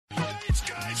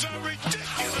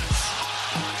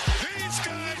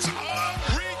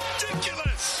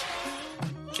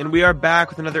And we are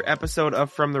back with another episode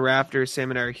of From the Rafters.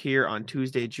 Sam and I are here on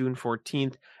Tuesday, June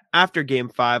 14th, after Game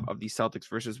 5 of the Celtics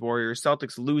versus Warriors.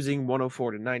 Celtics losing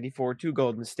 104-94 to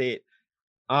Golden State.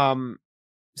 Sam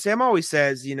always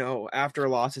says, after a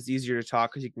loss, it's easier to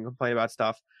talk because you can complain about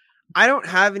stuff. I don't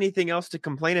have anything else to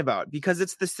complain about because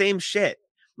it's the same shit.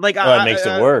 Like, it makes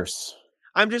it worse.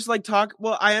 I'm just like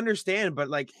well, I understand, but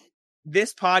like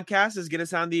this podcast is going to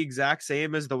sound the exact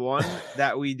same as the one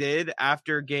that we did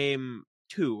after Game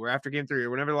 2 or after Game 3 or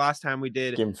whenever the last time we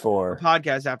did Game 4 a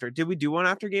podcast after. Did we do one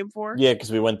after Game 4? Yeah, because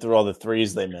we went through all the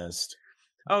threes they missed.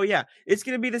 Oh yeah, it's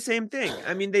going to be the same thing.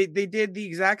 I mean, they did the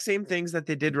exact same things that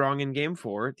they did wrong in Game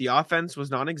 4. The offense was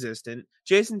non-existent.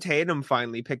 Jason Tatum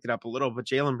finally picked it up a little, but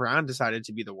Jaylen Brown decided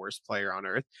to be the worst player on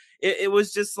earth. It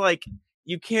was just like,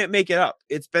 you can't make it up.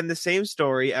 It's been the same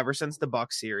story ever since the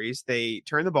Bucks series. They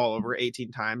turned the ball over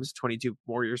 18 times, 22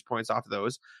 Warriors points off of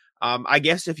those. I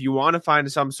guess if you want to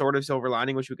find some sort of silver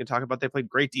lining, which we can talk about, they played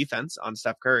great defense on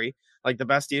Steph Curry, like the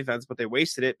best defense, but they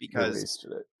wasted it because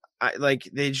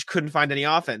they just couldn't find any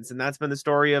offense. And that's been the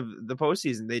story of the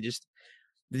postseason.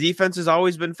 The defense has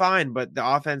always been fine, but the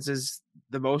offense is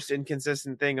the most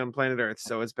inconsistent thing on planet Earth.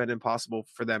 So it's been impossible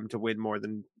for them to win more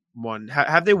than one.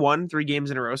 Have they won 3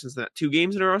 games in a row since that? 2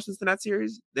 games in a row since the Nets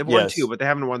series? They've won 2, but they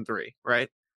haven't won 3, right?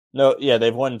 No, yeah,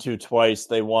 they've won 2 twice.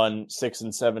 They won 6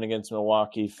 and 7 against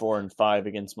Milwaukee, 4 and 5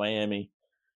 against Miami.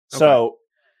 Okay. So,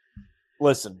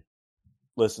 listen.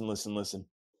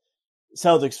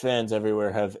 Celtics fans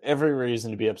everywhere have every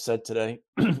reason to be upset today.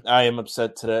 I am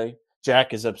upset today.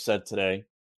 Jack is upset today.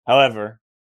 However,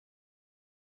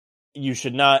 you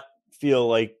should not feel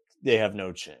like they have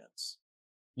no chance.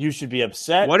 You should be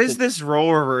upset. What is this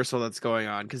role reversal that's going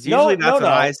on? Because usually that's what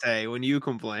I say when you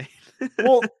complain.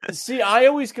 Well, see, I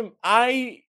always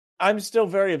I'm still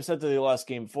very upset that they lost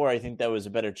Game 4. I think that was a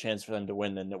better chance for them to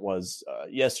win than it was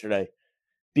yesterday.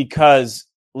 Because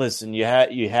listen, you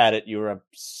had it. You were up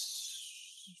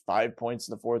 5 points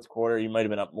in the fourth quarter. You might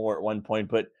have been up more at one point,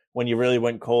 but when you really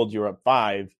went cold, you were up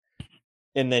 5.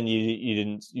 And then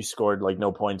you scored like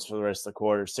no points for the rest of the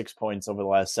quarter, 6 points over the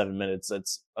last 7 minutes.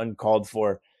 That's uncalled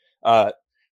for.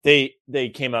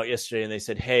 They came out yesterday and they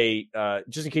said, hey,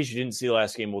 just in case you didn't see the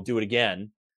last game, we'll do it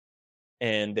again.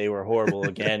 And they were horrible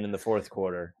again in the fourth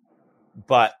quarter.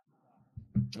 But,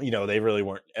 they really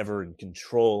weren't ever in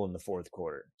control in the fourth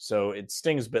quarter. So it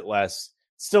stings a bit less.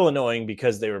 Still annoying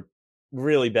because they were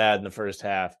really bad in the first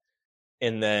half.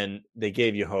 And then they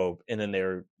gave you hope. And then they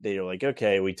were like,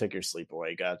 okay, we took your sleep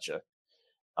away. Gotcha.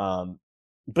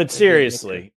 But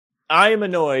seriously, I am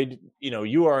annoyed.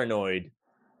 You are annoyed.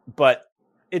 But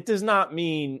it does not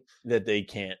mean that they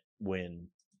can't win,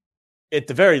 at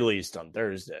the very least, on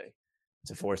Thursday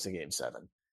to force a Game 7.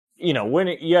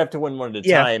 You have to win one at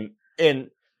a time.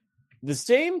 And the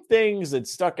same things that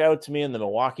stuck out to me in the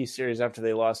Milwaukee series after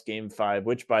they lost Game 5,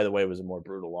 which, by the way, was a more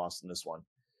brutal loss than this one.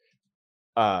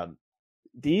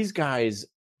 These guys,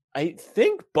 I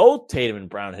think both Tatum and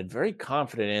Brown had very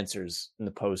confident answers in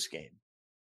the post game,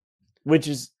 which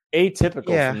is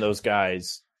atypical from those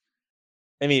guys.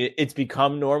 I mean, it's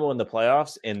become normal in the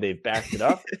playoffs and they've backed it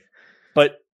up,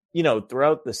 but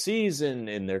throughout the season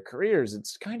in their careers,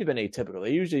 it's kind of been atypical.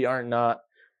 They usually are not,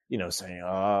 saying,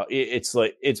 it's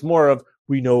like, it's more of,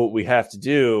 we know what we have to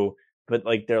do, but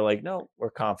like, they're like, no, we're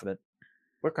confident.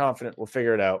 We'll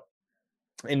figure it out.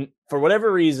 And for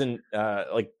whatever reason,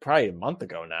 like probably a month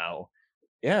ago now,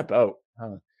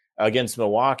 against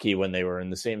Milwaukee when they were in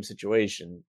the same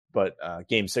situation, but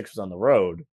Game 6 was on the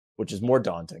road, which is more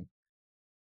daunting.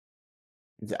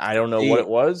 I don't know what it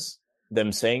was.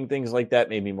 Them saying things like that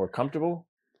made me more comfortable.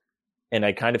 And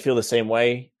I kind of feel the same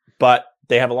way, but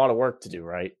they have a lot of work to do,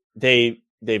 right? They've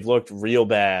looked real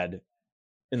bad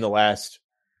in the last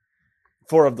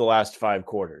 4 of the last 5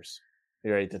 quarters.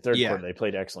 Right, the third quarter they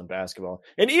played excellent basketball,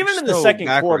 and even in the second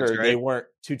quarter they weren't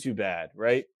too bad.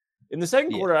 Right, in the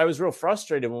second quarter, I was real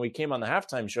frustrated when we came on the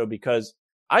halftime show because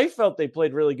I felt they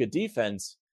played really good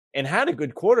defense and had a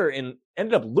good quarter and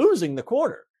ended up losing the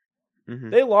quarter.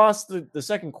 Mm-hmm. They lost the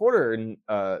second quarter, and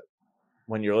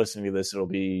when you're listening to this, it'll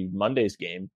be Monday's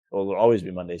game. Well, it'll always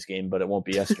be Monday's game, but it won't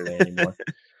be yesterday anymore.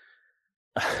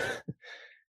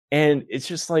 And it's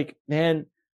just like, man,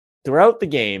 throughout the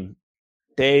game,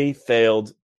 they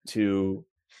failed to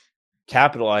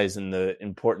capitalize in the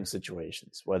important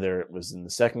situations, whether it was in the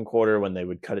second quarter when they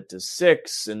would cut it to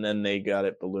 6 and then they got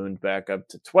it ballooned back up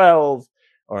to 12,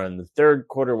 or in the third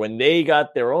quarter when they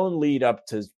got their own lead up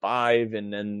to 5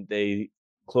 and then they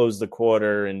closed the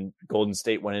quarter and Golden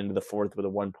State went into the fourth with a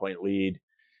 1-point lead.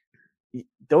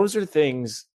 Those are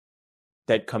things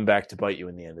that come back to bite you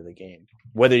in the end of the game,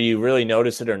 whether you really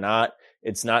notice it or not.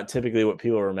 It's not typically what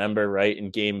people remember, right? In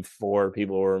game 4,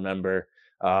 people will remember,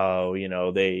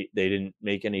 they didn't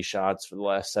make any shots for the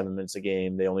last 7 minutes of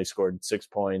game. They only scored 6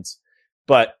 points,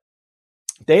 but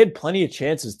they had plenty of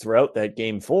chances throughout that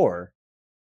game 4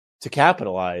 to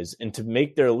capitalize and to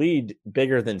make their lead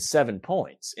bigger than 7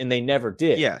 points, and they never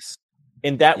did. Yes.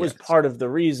 And that was part of the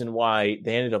reason why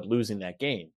they ended up losing that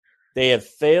game. They have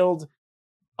failed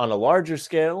on a larger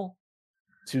scale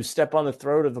to step on the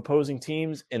throat of opposing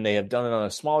teams, and they have done it on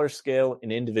a smaller scale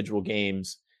in individual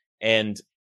games. And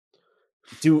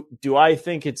do I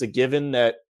think it's a given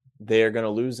that they're going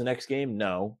to lose the next game?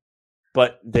 No.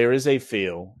 But there is a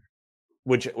feel,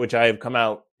 which I have come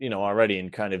out, already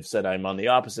and kind of said I'm on the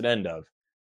opposite end of.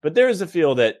 But there is a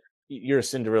feel that you're a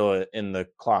Cinderella and the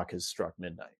clock has struck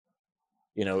midnight.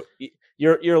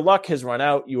 Your luck has run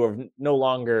out. You are no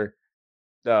longer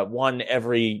won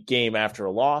every game after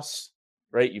a loss,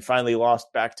 right? You finally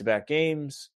lost back-to-back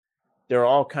games. There are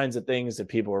all kinds of things that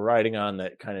people are riding on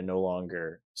that kind of no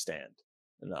longer stand.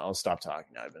 And I'll stop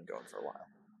talking now. I've been going for a while.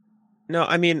 No,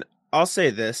 I mean, I'll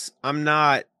say this. I'm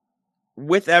not,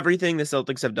 with everything the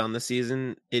Celtics have done this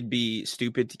season, it'd be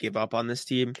stupid to give up on this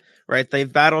team, right?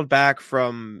 They've battled back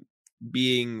from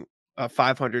being a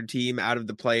 500 team out of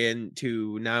the play-in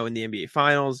to now in the NBA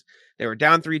Finals. They were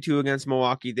down 3-2 against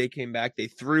Milwaukee. They came back. They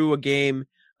threw a game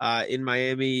in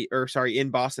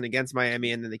Boston against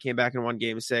Miami, and then they came back and won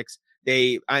Game 6.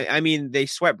 They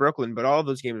swept Brooklyn, but all of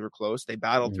those games were close. They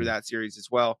battled through that series as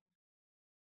well.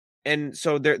 And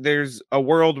so there's a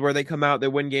world where they come out, they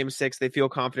win Game 6, they feel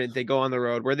confident, they go on the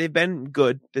road where they've been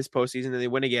good this postseason, and they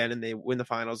win again, and they win the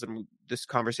finals, and this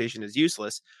conversation is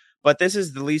useless. But this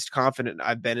is the least confident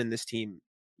I've been in this team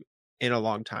in a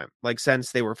long time, like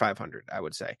since they were 500, I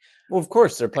would say. Well, of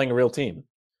course, they're playing a real team.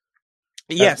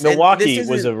 Yes, Milwaukee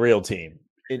was a real team.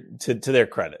 To their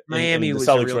credit, Miami was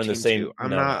Celtics a real were in the team same. Too. I'm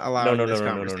not allowing this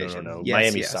conversation. No. Yes,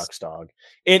 Miami yes. sucks, dog.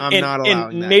 I'm not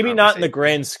allowing that maybe not in the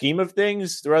grand scheme of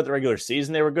things. Throughout the regular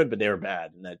season, they were good, but they were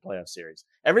bad in that playoff series.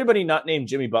 Everybody not named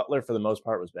Jimmy Butler for the most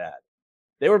part was bad.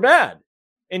 They were bad,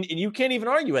 and you can't even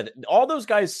argue with it. All those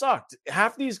guys sucked.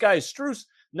 Half these guys, Strus,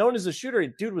 known as a shooter,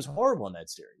 dude was horrible in that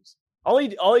series. All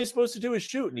he's supposed to do is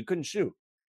shoot, and he couldn't shoot.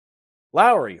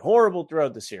 Lowry, horrible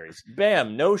throughout the series.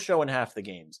 Bam, no show in half the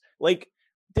games. Like,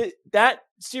 that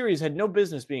series had no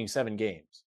business being 7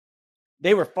 games.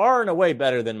 They were far and away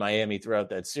better than Miami throughout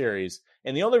that series.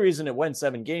 And the only reason it went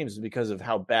 7 games is because of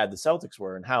how bad the Celtics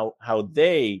were and how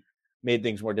they made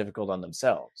things more difficult on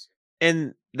themselves.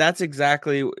 And that's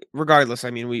exactly, regardless,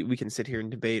 I mean, we can sit here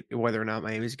and debate whether or not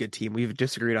Miami's a good team. We've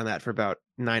disagreed on that for about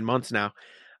 9 months now.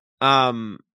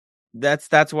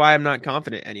 That's why I'm not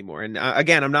confident anymore. And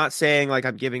again, I'm not saying like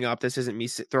I'm giving up. This isn't me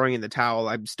throwing in the towel.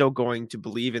 I'm still going to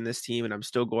believe in this team, and I'm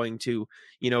still going to,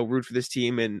 root for this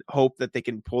team and hope that they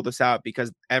can pull this out, because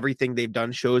everything they've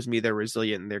done shows me they're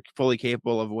resilient and they're fully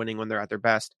capable of winning when they're at their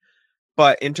best.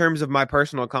 But in terms of my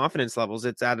personal confidence levels,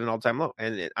 it's at an all-time low.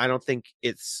 And I don't think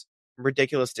it's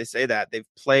ridiculous to say that. They've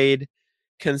played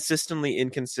consistently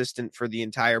inconsistent for the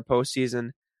entire postseason.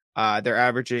 They're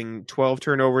averaging 12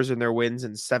 turnovers in their wins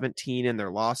and 17 in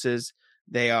their losses.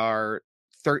 They are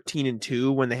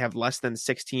 13-2 when they have less than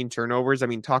 16 turnovers. I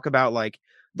mean, talk about like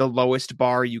the lowest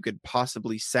bar you could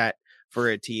possibly set for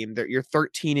a team. You're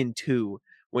 13-2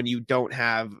 when you don't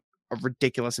have a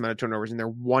ridiculous amount of turnovers, and they're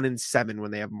 1-7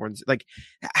 when they have more. Like,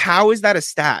 how is that a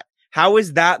stat? How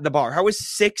is that the bar? How is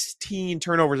 16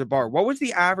 turnovers a bar? What was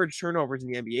the average turnovers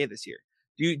in the NBA this year?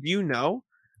 Do you know?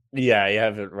 Yeah, you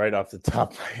have it right off the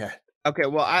top of my head. Okay,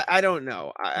 well, I don't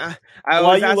know.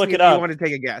 While you look it up, you want to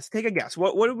take a guess. Take a guess.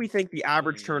 What do we think the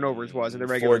average turnovers was in the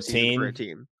regular season for a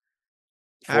team?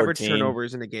 14. Average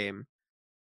turnovers in a game.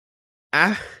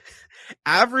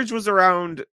 Average was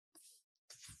around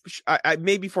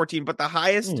maybe 14, but the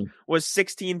highest was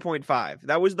 16.5.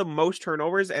 That was the most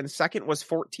turnovers, and second was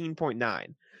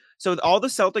 14.9. So all the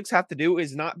Celtics have to do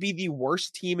is not be the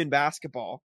worst team in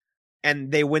basketball,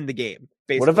 and they win the game.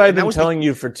 Basically. What have I been telling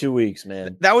you for 2 weeks,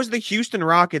 man? That was the Houston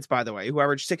Rockets, by the way, who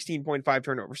averaged 16.5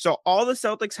 turnovers. So all the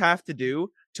Celtics have to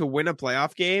do to win a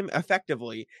playoff game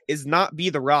effectively is not be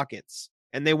the Rockets,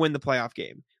 and they win the playoff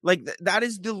game. Like, that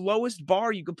is the lowest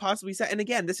bar you could possibly set. And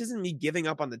again, this isn't me giving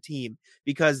up on the team,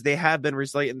 because they have been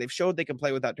resilient and they've showed they can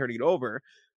play without turning it over.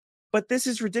 But this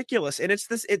is ridiculous. And it's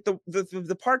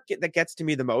the part that gets to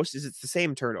me the most is it's the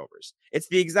same turnovers. It's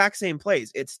the exact same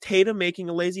plays. It's Tatum making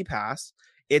a lazy pass.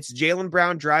 It's Jaylen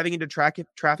Brown driving into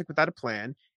traffic without a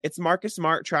plan. It's Marcus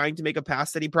Smart trying to make a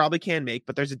pass that he probably can make,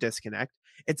 but there's a disconnect.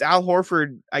 It's Al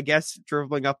Horford, I guess,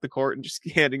 dribbling up the court and just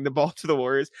handing the ball to the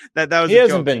Warriors. That was he a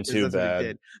hasn't joke, been too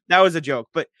bad. That was a joke.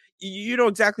 But you know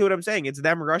exactly what I'm saying. It's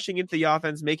them rushing into the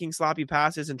offense, making sloppy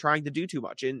passes, and trying to do too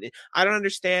much. And I don't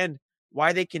understand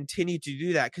why they continue to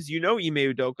do that, because Ime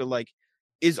Udoka like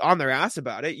is on their ass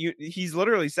about it. He's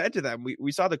literally said to them,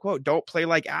 we saw the quote, "Don't play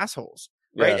like assholes,"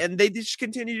 right? Yeah. And they just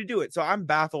continue to do it. So I'm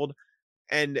baffled.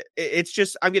 And it's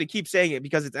just, I'm going to keep saying it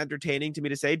because it's entertaining to me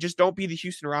to say, just don't be the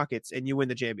Houston Rockets and you win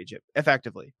the championship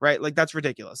effectively, right? Like, that's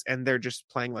ridiculous. And they're just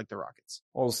playing like the Rockets.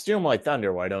 Well, steal my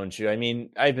thunder, why don't you? I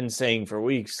mean, I've been saying for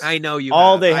weeks. I know you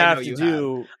all have. they I have know to you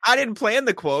do. have. I didn't plan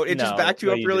the quote. It just backed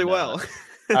you up you really did well.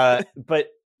 But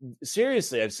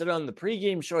seriously, I've said it on the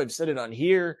pregame show. I've said it on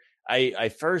here. I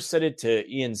first said it to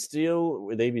Ian Steele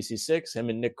with ABC6. Him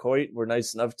and Nick Coit were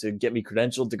nice enough to get me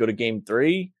credentialed to go to Game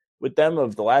 3 with them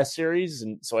of the last series,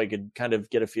 and so I could kind of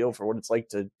get a feel for what it's like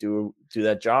to do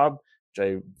that job, which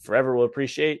I forever will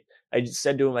appreciate. I just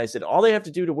said to him, I said, all they have to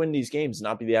do to win these games is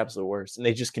not be the absolute worst, and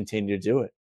they just continue to do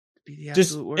it. Be the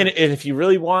absolute worst. And if you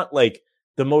really want like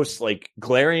the most like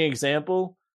glaring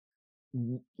example,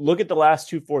 look at the last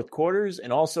 2 fourth quarters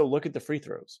and also look at the free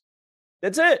throws.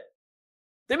 That's it.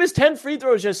 They missed 10 free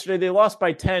throws yesterday. They lost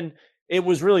by 10. It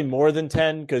was really more than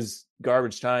 10 because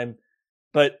garbage time.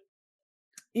 But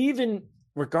even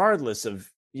regardless of,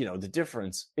 the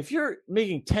difference, if you're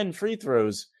making 10 free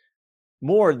throws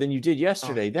more than you did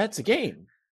yesterday, that's a game.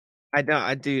 I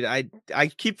know, dude. I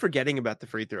keep forgetting about the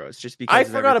free throws just because I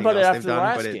forgot about it after the done,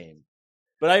 last game.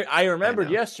 But I remembered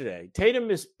yesterday. Tatum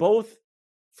missed both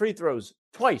free throws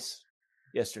twice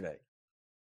yesterday.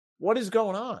 What is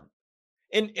going on?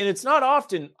 And it's not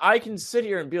often I can sit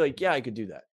here and be like, yeah, I could do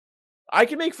that. I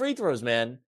can make free throws,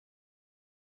 man.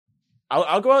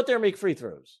 I'll go out there and make free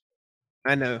throws.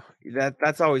 I know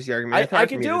that's always the argument. I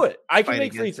can do it. I can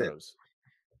make free throws.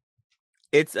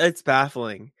 It's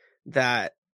baffling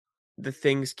that the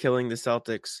things killing the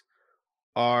Celtics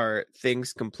are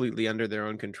things completely under their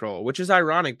own control, which is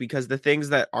ironic because the things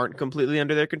that aren't completely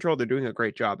under their control, they're doing a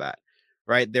great job at,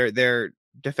 right? They're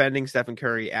defending Stephen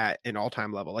Curry at an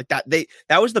all-time level. Like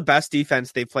that was the best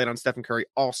defense they've played on Stephen Curry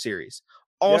all series.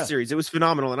 Series. It was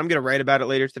phenomenal. And I'm going to write about it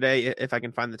later today if I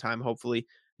can find the time, hopefully,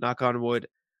 knock on wood.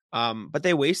 But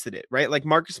they wasted it, right? Like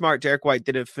Marcus Smart, Derek White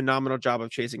did a phenomenal job of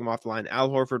chasing him off the line.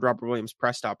 Al Horford, Robert Williams,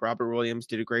 press stop. Robert Williams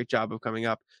did a great job of coming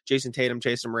up. Jason Tatum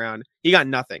chased him around. He got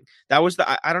nothing. That was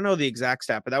I don't know the exact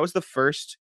stat, but that was the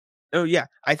first. Oh yeah,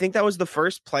 I think that was the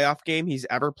first playoff game he's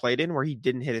ever played in where he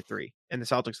didn't hit a three, and the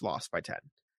Celtics lost by 10.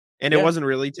 And it wasn't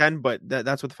really 10, but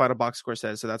that's what the final box score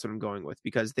says. So that's what I'm going with,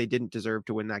 because they didn't deserve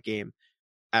to win that game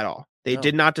at all. They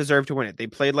did not deserve to win it. They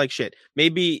played like shit.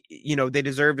 Maybe, they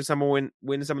deserved to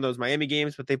win some of those Miami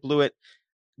games, but they blew it.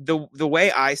 The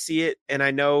way I see it, and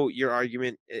I know your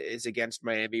argument is against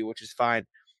Miami, which is fine.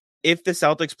 If the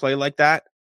Celtics play like that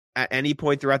at any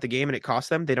point throughout the game and it costs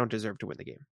them, they don't deserve to win the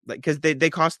game. Like, because they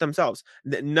cost themselves.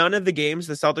 None of the games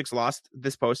the Celtics lost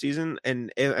this postseason,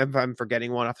 and if I'm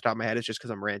forgetting one off the top of my head, it's just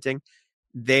because I'm ranting.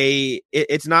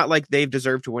 It's not like they've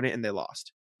deserved to win it and they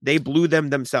lost. They blew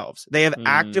them themselves. They have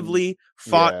actively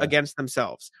fought against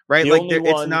themselves, right? The like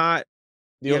it's not.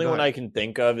 The only one I can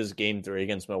think of is Game 3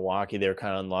 against Milwaukee. They were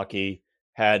kind of unlucky.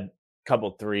 Had a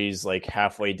couple threes like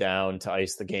halfway down to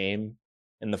ice the game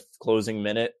in the closing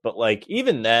minute. But like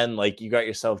even then, like you got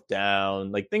yourself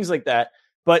down, like things like that.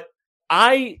 But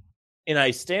I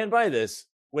stand by this.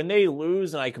 When they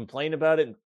lose and I complain about it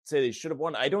and say they should have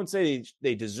won, I don't say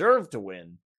they deserve to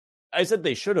win. I said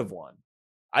they should have won.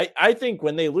 I think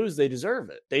when they lose, they deserve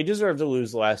it. They deserve to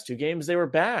lose the last 2 games. They were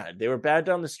bad. They were bad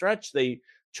down the stretch. They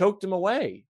choked them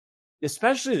away,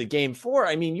 especially the Game 4.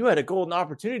 I mean, you had a golden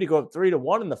opportunity to go up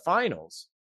 3-1 in the finals.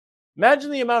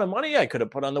 Imagine the amount of money I could have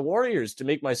put on the Warriors to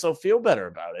make myself feel better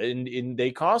about it. And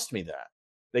they cost me that.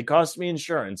 They cost me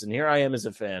insurance. And here I am as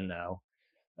a fan now,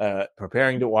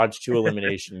 preparing to watch 2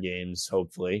 elimination games,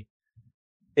 hopefully.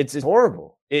 It's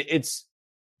horrible.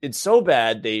 It's so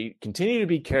bad. They continue to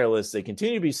be careless. They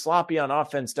continue to be sloppy on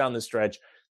offense down the stretch.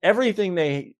 Everything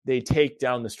they take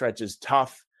down the stretch is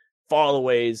tough,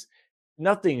 fallaways.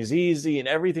 Nothing's easy, and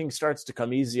everything starts to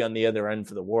come easy on the other end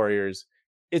for the Warriors.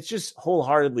 It's just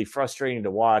wholeheartedly frustrating to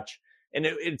watch. And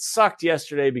it sucked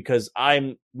yesterday because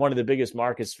I'm one of the biggest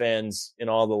Marcus fans in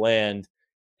all the land.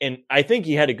 And I think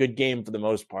he had a good game for the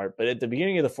most part. But at the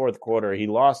beginning of the 4th quarter, he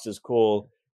lost his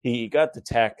cool. He got the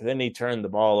tech, then he turned the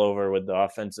ball over with the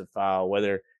offensive foul.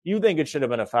 Whether you think it should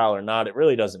have been a foul or not, it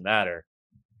really doesn't matter.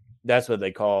 That's what they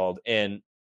called. And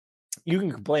you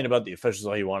can complain about the officials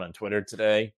all you want on Twitter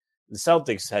today. The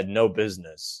Celtics had no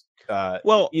business.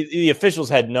 The officials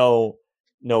had no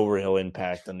real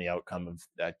impact on the outcome of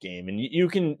that game. And you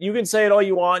can say it all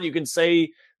you want. You can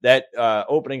say that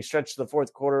opening stretch of the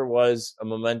 4th quarter was a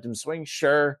momentum swing.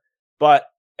 Sure. But,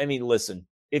 I mean, listen.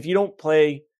 if you don't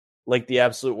play like the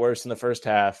absolute worst in the first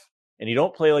half and you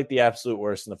don't play like the absolute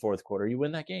worst in the fourth quarter, you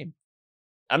win that game.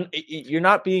 You're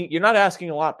not asking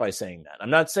a lot by saying that. I'm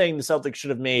not saying the Celtics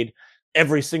should have made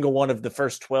every single one of the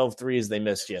first 12 threes they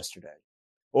missed yesterday,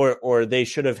 or they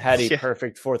should have had a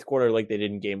perfect fourth quarter like they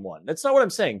did in game one. That's not what I'm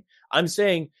saying. I'm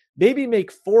saying maybe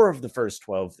make 4 of the first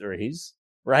 12 threes,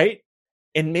 right?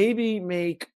 And maybe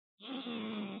make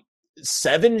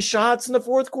 7 shots in the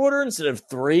fourth quarter instead of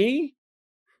 3.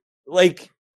 Like,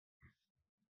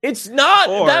 it's not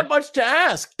that much to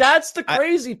ask. That's the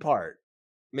crazy part.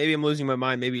 Maybe I'm losing my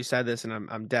mind. Maybe you said this and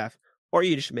I'm deaf. Or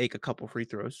you just make a couple free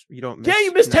throws. You don't miss. Yeah,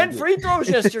 you missed 10 free throws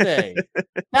yesterday.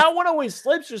 That one always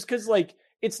slips just because, like,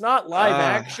 it's not live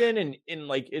action and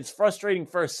like it's frustrating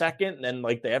for a second and then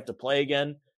like they have to play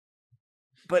again.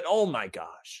 But oh my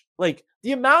gosh, like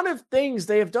the amount of things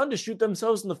they have done to shoot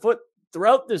themselves in the foot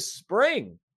throughout this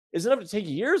spring is enough to take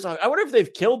years. I wonder if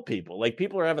they've killed people. Like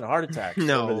people are having heart attacks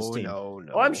over this team. No.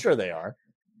 Oh, I'm sure they are.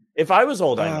 If I was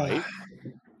old, I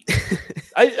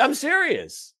might. I'm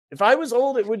serious. If I was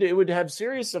old, it would have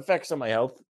serious effects on my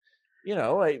health. You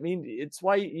know, I mean, it's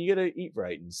why you got to eat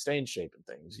right and stay in shape and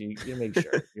things. You make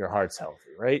sure your heart's healthy,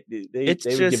 right? They would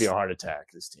give you a heart attack,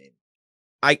 this team.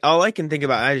 All I can think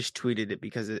about, I just tweeted it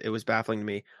because it was baffling to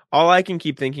me. All I can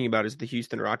keep thinking about is the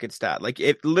Houston Rockets stat. Like,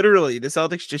 it literally, the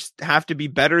Celtics just have to be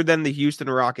better than the Houston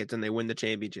Rockets and they win the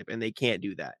championship, and they can't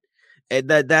do that.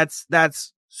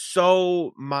 That's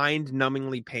so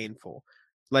mind-numbingly painful.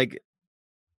 Like,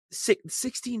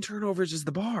 16 turnovers is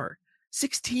the bar.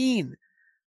 16.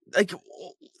 Like,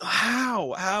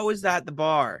 how is that the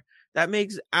bar? That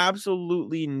makes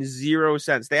absolutely zero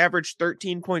sense. They averaged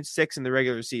 13.6 in the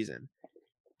regular season.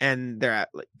 And they're at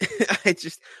like,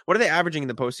 what are they averaging in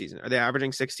the postseason? Are they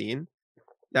averaging 16?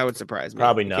 That would surprise me.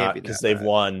 Probably not, because they've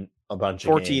won a bunch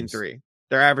of 14-3.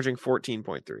 They're averaging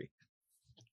 14.3.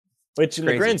 Which in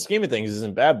the grand scheme of things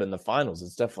isn't bad, but in the finals,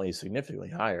 it's definitely significantly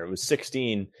higher. It was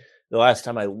 16 the last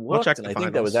time I looked, and I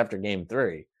think that was after game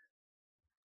 3.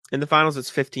 In the finals, it's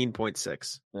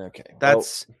 15.6. Okay.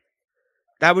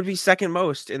 That would be second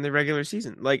most in the regular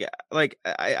season. Like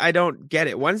I don't get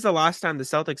it. When's the last time the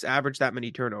Celtics averaged that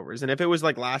many turnovers? And if it was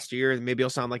like last year, maybe I'll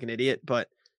sound like an idiot, but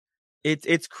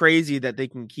it's crazy that they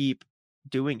can keep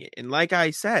doing it. And like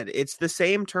I said, it's the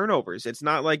same turnovers. It's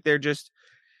not like they're just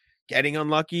getting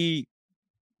unlucky.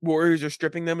 Warriors are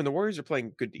stripping them, and the Warriors are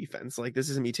playing good defense. Like, this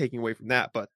isn't me taking away from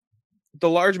that, but the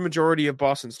large majority of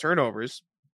Boston's turnovers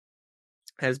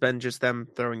has been just them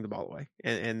throwing the ball away.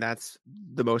 And that's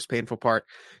the most painful part.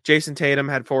 Jason Tatum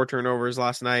had 4 turnovers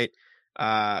last night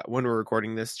when we're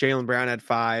recording this. Jaylen Brown had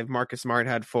 5. Marcus Smart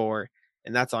had 4.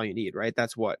 And that's all you need, right?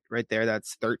 That's what? Right there,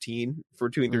 that's 13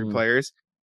 for 2 and 3 players.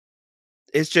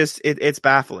 It's just, it's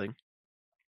baffling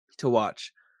to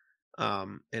watch.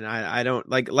 And I don't,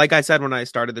 like I said when I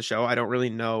started the show, I don't really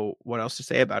know what else to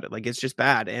say about it. Like, it's just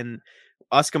bad. And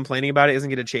us complaining about it isn't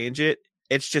going to change it.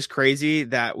 It's just crazy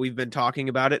that we've been talking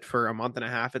about it for a month and a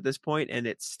half at this point, and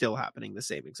it's still happening the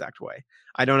same exact way.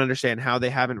 I don't understand how they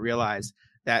haven't realized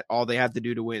that all they have to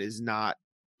do to win is not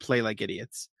play like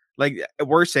idiots. Like,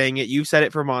 we're saying it. You've said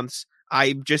it for months.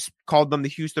 I just called them the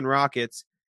Houston Rockets,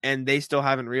 and they still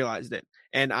haven't realized it.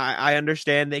 And I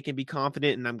understand they can be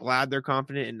confident, and I'm glad they're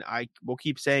confident, and I will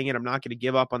keep saying it. I'm not going to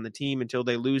give up on the team until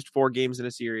they lose 4 games in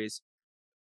a series.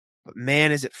 But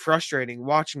man, is it frustrating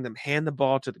watching them hand the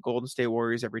ball to the Golden State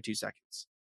Warriors every 2 seconds.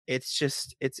 It's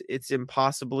just, it's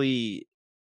impossible to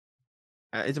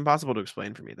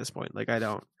explain for me at this point. Like, I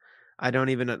don't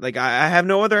even, like, I have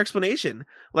no other explanation.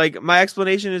 Like, my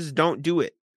explanation is don't do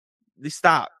it. They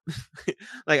stop.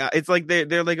 Like, it's like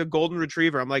they're like a golden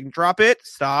retriever. I'm like, drop it,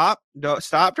 stop,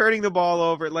 stop turning the ball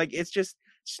over. Like, it's just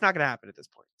not gonna happen at this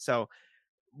point. So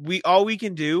all we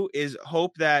can do is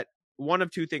hope that one of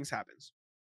 2 things happens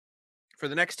for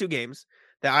the next 2 games.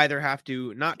 They either have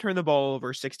to not turn the ball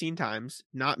over 16 times,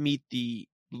 not meet the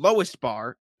lowest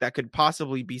bar that could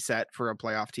possibly be set for a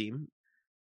playoff team,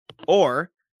 or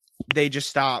they just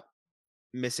stop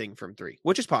missing from 3,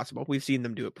 which is possible. We've seen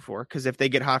them do it before, because if they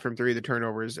get hot from 3, the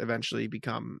turnovers eventually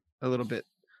become a little bit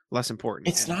less important.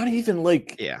 It's not even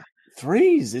like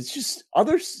threes. It's just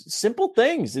other simple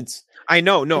things. I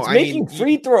know. It's making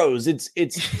free throws.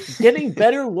 It's getting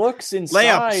better looks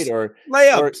inside or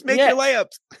layups. Make your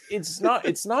layups.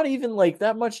 It's not even like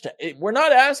that much. We're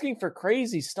not asking for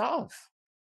crazy stuff.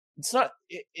 It's not.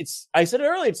 I said it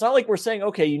earlier. It's not like we're saying,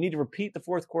 okay, you need to repeat the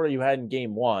fourth quarter you had in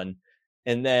game 1,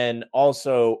 and then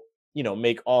also, you know,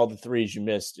 make all the threes you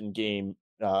missed in game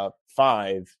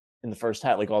 5 in the first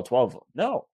half, like all 12 of them.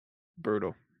 No,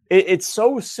 brutal. It's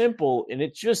so simple, and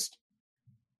it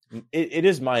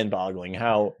is mind-boggling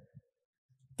how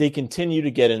they continue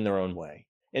to get in their own way.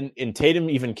 And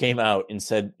Tatum even came out and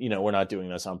said, we're not doing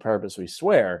this on purpose, we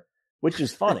swear, which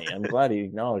is funny. I'm glad he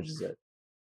acknowledges it.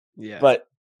 Yeah. But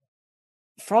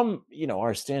from,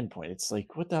 our standpoint, it's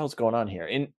like, what the hell's going on here?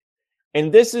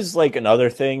 And this is like another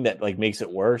thing that like makes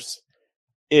it worse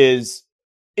is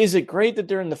it great that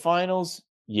they're in the finals?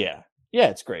 Yeah. Yeah,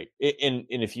 it's great. And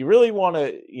if you really want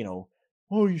to,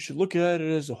 you should look at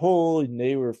it as a whole, and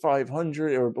they were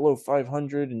 500 or below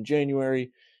 500 in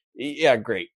January. Yeah,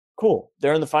 great. Cool.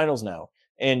 They're in the finals now.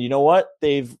 And you know what?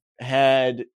 They've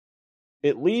had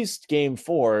at least game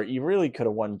 4. You really could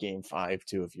have won game 5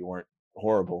 too if you weren't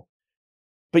horrible.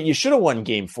 But you should have won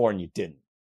game 4 and you didn't.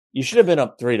 You should have been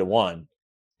up 3-1.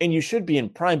 And you should be in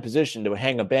prime position to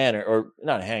hang a banner, or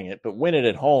not hang it, but win it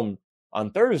at home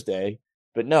on Thursday.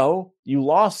 But no, you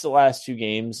lost the last 2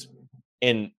 games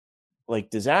in like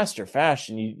disaster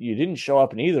fashion. You didn't show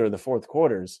up in either of the fourth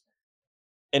quarters.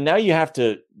 And now you have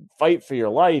to fight for your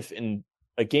life in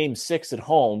a game 6 at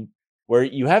home where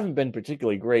you haven't been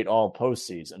particularly great all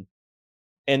postseason.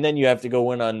 And then you have to go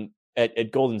win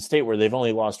at Golden State, where they've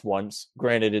only lost once.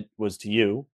 Granted, it was to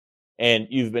you, and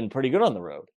you've been pretty good on the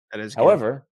road. That is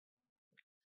However,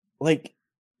 like,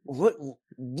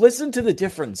 listen to the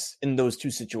difference in those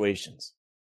two situations.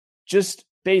 Just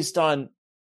based on,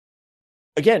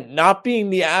 again, not being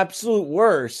the absolute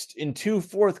worst in 2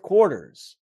 fourth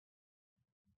quarters,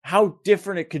 how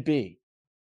different it could be.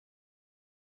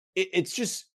 It's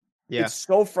just, it's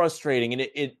so frustrating, and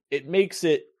it makes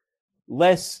it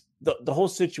less, the whole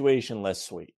situation less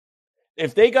sweet.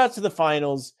 If they got to the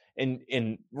finals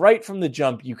and right from the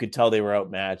jump, you could tell they were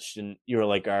outmatched, and you were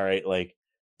like, all right, like,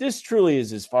 this truly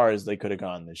is as far as they could have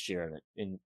gone this year,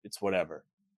 and it's whatever.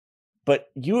 But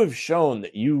you have shown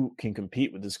that you can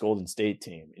compete with this Golden State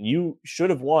team, and you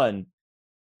should have won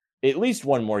at least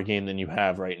one more game than you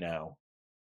have right now.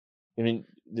 I mean,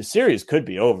 the series could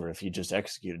be over if you just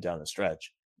executed down the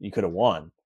stretch. You could have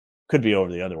won. Could be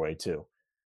over the other way too.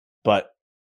 But,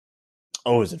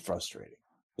 is it frustrating?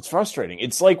 It's frustrating.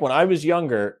 It's like when I was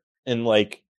younger and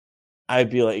like, I'd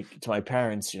be like to my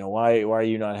parents, why are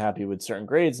you not happy with certain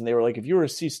grades? And they were like, if you were a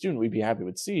C student, we'd be happy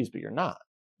with C's, but you're not.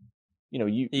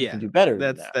 You can do better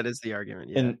than that. That is the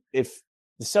argument. Yeah. And if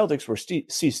the Celtics were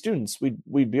C students,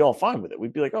 we'd be all fine with it.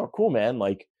 We'd be like, oh, cool, man.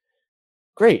 Like,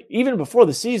 great. Even before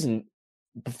the season,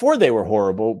 before they were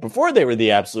horrible, before they were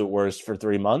the absolute worst for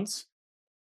 3 months,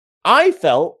 I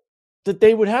felt that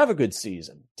they would have a good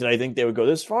season. Did I think they would go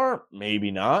this far?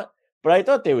 Maybe not. But I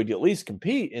thought they would at least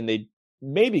compete, and they'd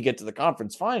maybe get to the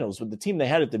conference finals with the team they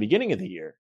had at the beginning of the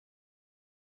year.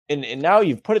 And now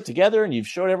you've put it together, and you've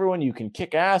showed everyone you can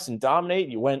kick ass and dominate.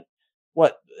 You went,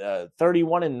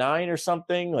 31-9 or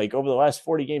something, like over the last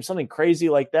 40 games, something crazy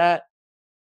like that.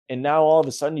 And now all of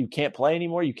a sudden you can't play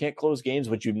anymore. You can't close games,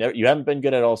 which you haven't been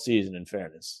good at all season. In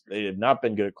fairness, they have not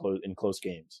been good at close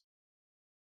games.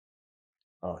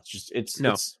 Oh,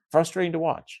 it's frustrating to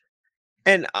watch.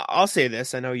 And I'll say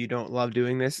this: I know you don't love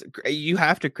doing this. You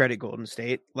have to credit Golden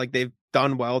State. Like, they've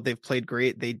done well. They've played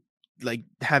great. They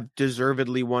have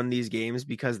deservedly won these games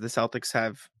because the Celtics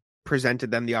have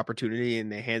presented them the opportunity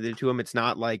and they handed it to them. It's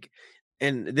not like,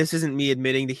 and this isn't me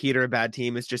admitting the Heat are a bad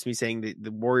team. It's just me saying that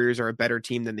the Warriors are a better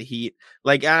team than the Heat.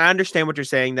 Like, I understand what you're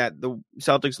saying, that the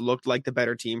Celtics looked like the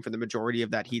better team for the majority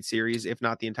of that Heat series, if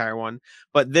not the entire one.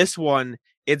 But this one,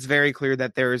 it's very clear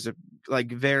that there is a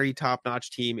very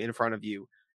top-notch team in front of you,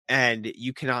 and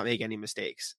you cannot make any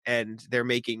mistakes. And they're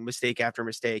making mistake after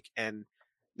mistake, and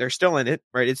they're still in it,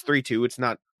 right? It's 3-2. It's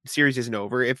not, the series isn't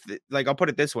over. If, I'll put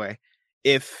it this way: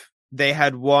 if they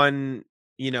had won,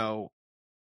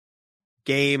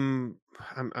 game,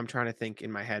 I'm trying to think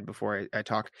in my head before I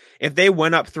talk. If they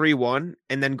went up 3-1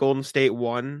 and then Golden State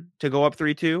won to go up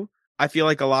 3-2, I feel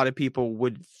like a lot of people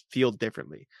would feel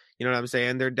differently. You know what I'm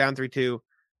saying? They're down 3-2.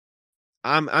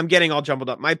 I'm getting all jumbled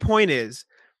up. My point is,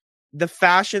 the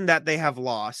fashion that they have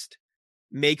lost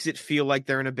makes it feel like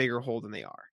they're in a bigger hole than they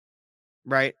are.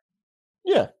 Right?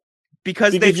 Yeah.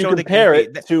 Because they've shown to compare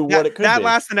it to what it could be. That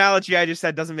last analogy I just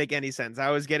said doesn't make any sense. I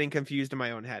was getting confused in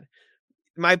my own head.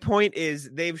 My point is,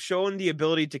 they've shown the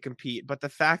ability to compete, but the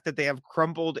fact that they have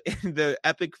crumbled in the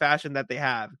epic fashion that they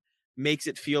have makes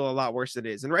it feel a lot worse than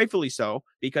it is. And rightfully so,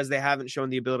 because they haven't shown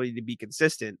the ability to be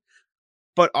consistent.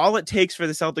 But all it takes for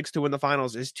the Celtics to win the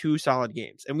finals is 2 solid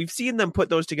games. And we've seen them put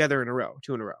those together in a row,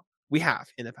 2 in a row. We have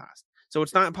in the past. So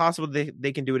it's not impossible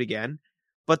they can do it again.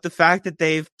 But the fact that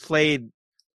they've played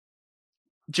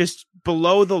just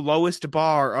below the lowest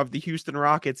bar of the Houston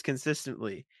Rockets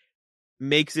consistently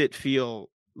makes it feel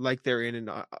like they're in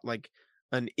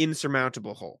an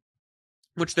insurmountable hole,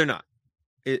 which they're not,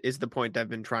 is the point I've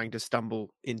been trying to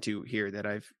stumble into here, that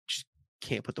I've just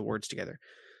can't put the words together.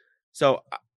 So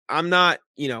I'm not,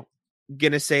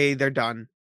 gonna say they're done,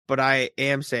 but I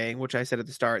am saying, which I said at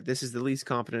the start, this is the least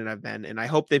confident I've been, and I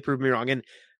hope they prove me wrong. And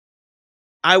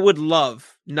I would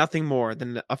love nothing more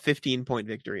than a 15-point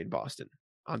victory in Boston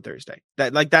on Thursday.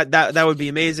 That would be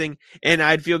amazing, and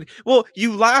I'd feel well.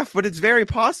 You laugh, but it's very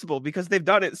possible because they've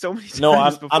done it so many times. No,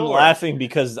 before. I'm laughing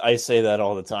because I say that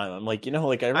all the time. I'm like, I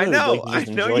really like to just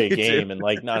enjoy a game and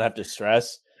like not have to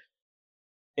stress.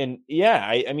 And yeah,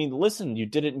 I mean, listen, you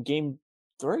did it in game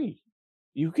 3.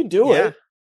 You can do it.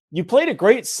 You played a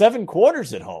great 7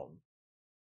 quarters at home.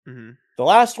 Mm-hmm. The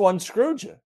last one screwed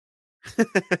you.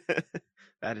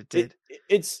 That it did.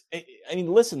 I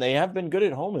mean, listen, they have been good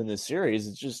at home in this series.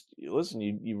 It's just, listen,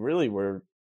 you really were,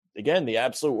 again, the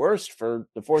absolute worst for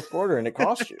the fourth quarter, and it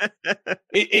cost you.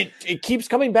 It keeps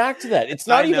coming back to that. It's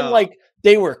not even like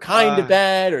they were kind of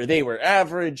bad or they were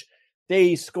average.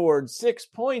 They scored 6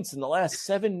 points in the last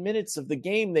 7 minutes of the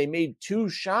game. They made 2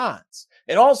 shots.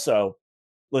 And also,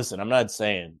 listen, I'm not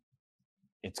saying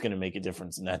it's going to make a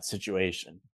difference in that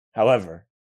situation. However,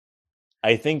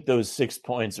 I think those 6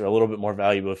 points are a little bit more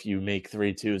valuable if you make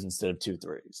 3 2s instead of 2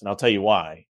 3s. And I'll tell you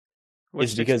why.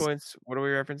 Which 6 points? What are we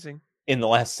referencing? In the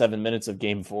last 7 minutes of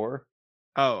game 4.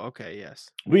 Oh, okay. Yes.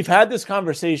 We've had this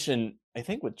conversation, I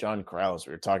think, with John Corrales.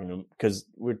 We were talking to him because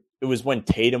it was when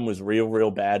Tatum was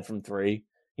real bad from 3.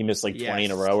 He missed like 20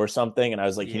 in a row or something. And I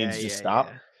was like, he needs to stop.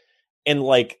 Yeah. And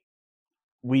like,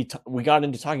 we got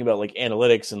into talking about like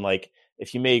analytics and like,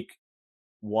 if you make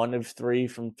 1 of 3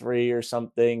 from 3 or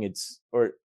something, it's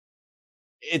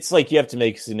like you have to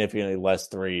make significantly less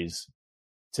 3s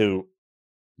to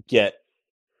get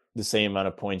the same amount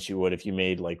of points you would if you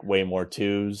made like way more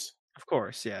 2s. Of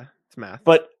course, yeah, it's math.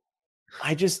 But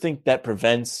I just think that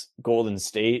prevents Golden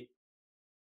State.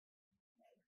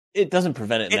 It doesn't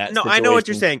prevent it in that situation. I know what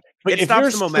you're saying. But it if stops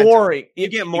you're the momentum. Scoring, you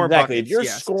get more buckets. If you're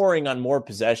scoring on more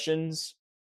possessions,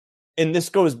 and this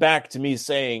goes back to me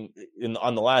saying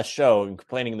on the last show and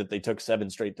complaining that they took 7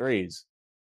 straight 3s.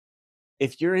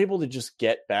 If you're able to just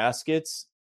get baskets,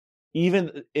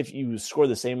 even if you score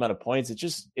the same amount of points,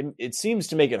 it seems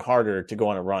to make it harder to go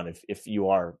on a run if you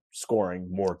are scoring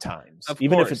more times,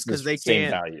 even if it's the same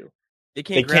value. They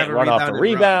can't run off the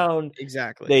rebound.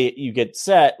 Exactly. You get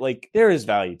set. Like, there is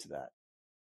value to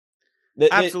that.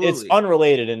 Absolutely. It's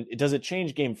unrelated. And does it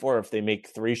change game 4 if they make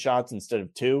 3 shots instead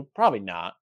of 2? Probably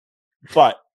not.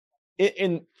 But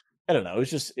I don't know.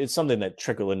 It's something that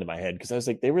trickled into my head because I was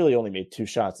like, they really only made 2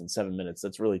 shots in 7 minutes.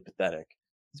 That's really pathetic.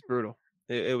 It's brutal.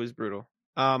 It was brutal.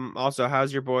 Also,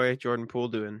 how's your boy Jordan Poole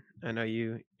doing? I know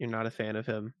you're not a fan of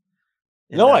him.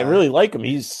 And, no, I really like him.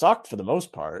 He's sucked for the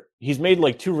most part. He's made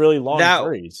like 2 really long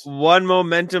threes. One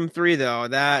momentum 3 though.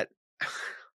 That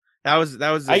was.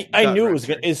 I knew it was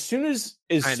gonna. As soon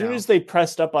as they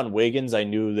pressed up on Wiggins, I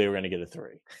knew they were going to get a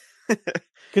 3.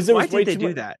 Because why did they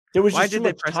do that? There was why just did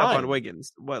they press time up on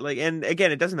Wiggins? And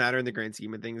again, it doesn't matter in the grand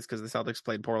scheme of things because the Celtics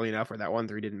played poorly enough where that 1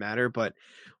 3 didn't matter. But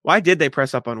why did they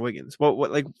press up on Wiggins? What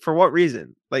like for what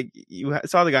reason? Like you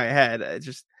saw the guy ahead. It's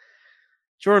just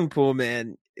Jordan Poole,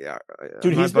 man.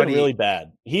 Dude, he's been really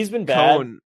bad. He's been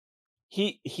bad.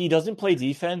 He doesn't play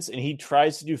defense and he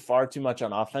tries to do far too much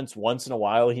on offense. Once in a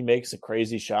while, he makes a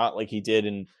crazy shot like he did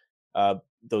in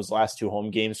those last 2 home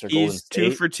games for Golden State.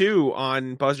 He's 2 for 2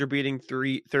 on buzzer beating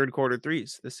third quarter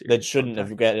 3s this year. That shouldn't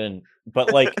have gotten.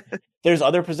 But like, there's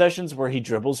other possessions where he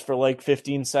dribbles for like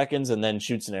 15 seconds and then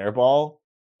shoots an air ball,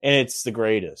 and it's the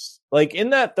greatest. Like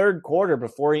in that third quarter,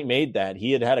 before he made that,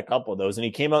 he had a couple of those, and he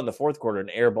came out in the fourth quarter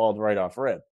and airballed right off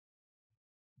rip.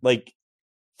 Like,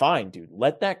 fine, dude,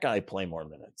 let that guy play more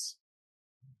minutes.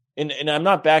 And I'm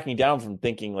not backing down from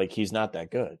thinking like he's not that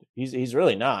good. He's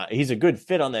really not. He's a good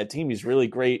fit on that team. He's really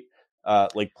great,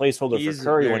 like placeholder for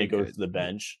Curry when he goes to the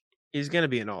bench. He's going to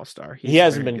be an all-star. He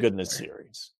hasn't been good in this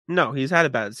series. No, he's had a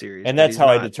bad series. And that's how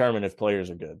I determine if players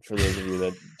are good. For those of you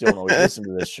that don't always listen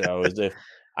to this show, is if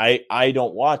I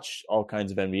don't watch all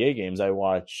kinds of NBA games. I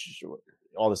watch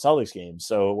all the Celtics games.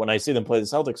 So when I see them play the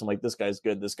Celtics, I'm like, this guy's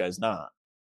good, this guy's not.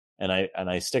 And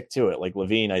I stick to it. Like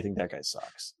Levine, I think that guy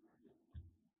sucks.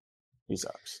 He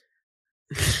sucks.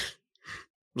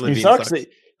 He sucks.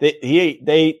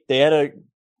 They had a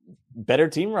better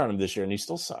team around him this year, and he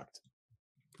still sucked.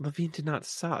 Levine did not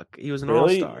suck. He was an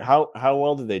all-star. How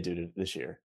well did they do this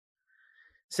year?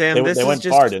 Sam, they went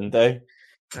far, didn't they?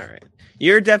 All right.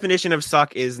 Your definition of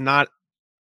suck is not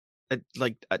a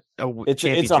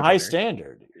championship. It's a high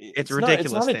standard. It's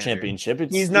ridiculous. It's not a championship.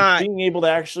 It's being able to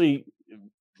actually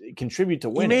contribute to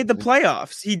winning. He made the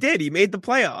playoffs. He did. He made the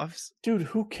playoffs. Dude,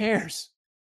 who cares?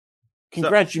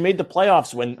 Congrats, you made the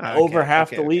playoffs when over half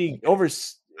the league, over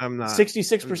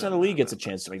 66% of the league gets a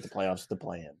chance to make the playoffs with the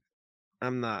play-in.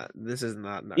 I'm not. This is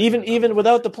not an Even argument I'm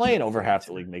without the willing play-in, over half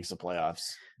the to- league makes the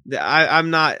playoffs.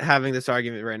 I'm not having this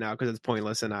argument right now because it's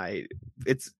pointless and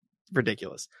it's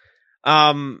ridiculous.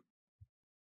 Moving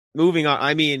on.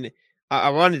 I mean,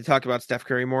 I wanted to talk about Steph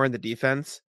Curry more in the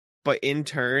defense, but in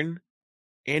turn,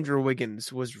 Andrew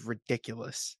Wiggins was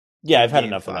ridiculous. Yeah, I've had Game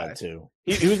enough 5. of that too.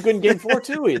 He was good in game 4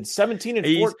 too. He had 17 and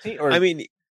 14, or I mean,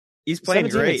 he's playing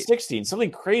 17 and great. 16, something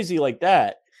crazy like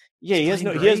that. Yeah, he has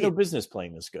no great. business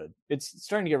playing this good. It's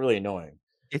starting to get really annoying.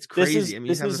 It's crazy.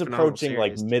 This is approaching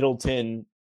like Middleton,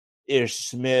 Ish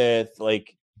Smith.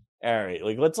 Like, all right,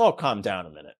 like let's all calm down a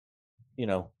minute. You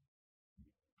know,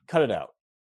 cut it out.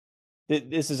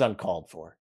 This is uncalled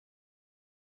for.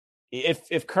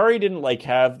 If Curry didn't like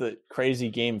have the crazy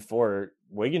game 4,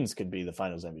 Wiggins could be the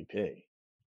Finals MVP.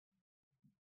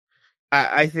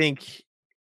 I think.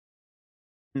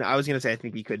 No, I was gonna say I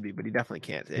think he could be, but he definitely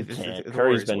can't. If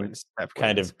Curry's been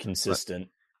kind of consistent.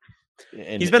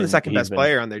 He's been the second best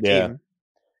player on their team,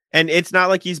 and it's not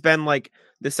like he's been like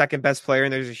the second best player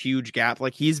and there's a huge gap.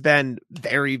 Like he's been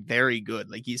very, very good.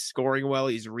 Like he's scoring well,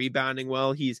 he's rebounding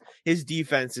well. His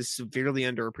defense is severely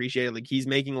underappreciated. Like he's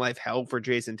making life hell for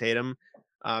Jason Tatum.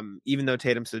 Even though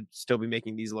Tatum should still be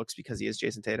making these looks because he is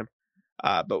Jason Tatum.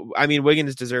 But I mean,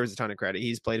 Wiggins deserves a ton of credit.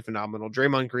 He's played phenomenal.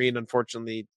 Draymond Green,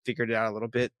 unfortunately, figured it out a little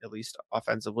bit, at least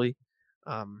offensively.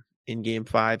 In game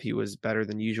 5, he was better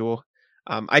than usual.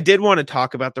 I did want to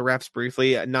talk about the refs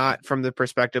briefly, not from the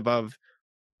perspective of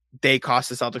they cost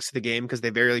the Celtics the game because they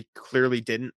very clearly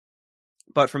didn't,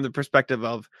 but from the perspective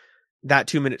of that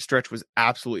 2-minute stretch was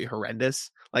absolutely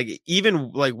horrendous. Like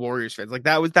even like Warriors fans, like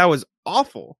that was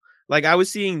awful. Like I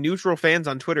was seeing neutral fans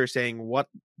on Twitter saying, "What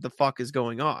the fuck is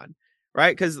going on?"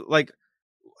 Right? Because like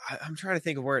I'm trying to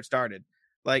think of where it started.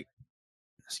 Like,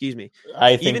 excuse me.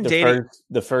 I think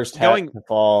the first half to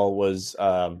fall was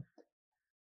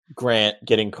Grant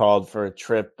getting called for a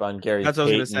trip on Gary Payton. That's what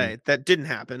I was going to say. That didn't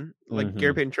happen. Like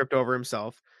Gary Payton tripped over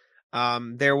himself.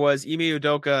 There was Ime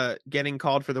Udoka getting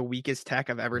called for the weakest tech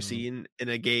I've ever seen in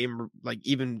a game. Like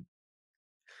even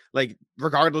like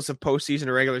regardless of postseason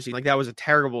or regular season, like that was a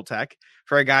terrible tech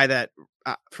for a guy that,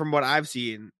 from what I've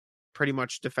seen, pretty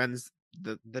much defends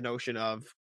the notion of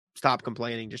stop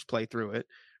complaining, just play through it.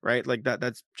 Right. Like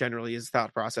that's generally his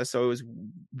thought process. So it was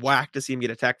whack to see him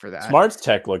get a tech for that. Smart's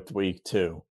tech looked weak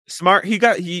too. Smart,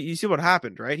 you see what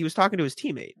happened, right? He was talking to his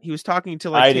teammate. He was talking to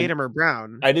like Tatum or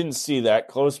Brown. I didn't see that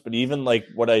close, but even like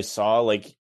what I saw,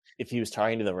 like if he was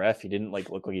talking to the ref, he didn't like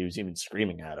look like he was even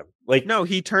screaming at him. Like no,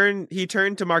 he turned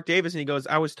to Mark Davis and he goes,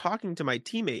 "I was talking to my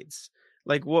teammates.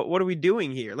 Like what are we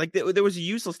doing here?" Like there was a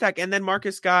useless tech, and then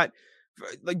Marcus got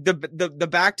like the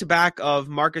back to back of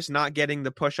Marcus not getting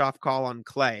the push off call on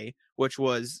Clay, which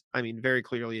was, I mean, very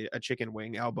clearly a chicken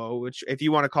wing elbow. Which if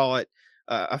you want to call it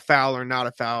a foul or not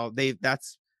a foul,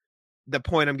 that's the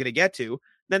point I'm going to get to.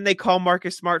 Then they call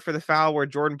Marcus Smart for the foul where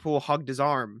Jordan Poole hugged his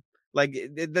arm. Like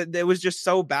it was just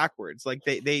so backwards. Like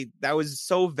that was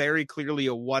so very clearly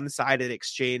a one-sided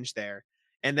exchange there.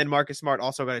 And then Marcus Smart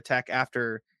also got a tech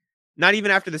after, not even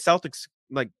after the Celtics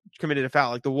like committed a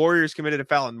foul. Like the Warriors committed a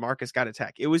foul and Marcus got a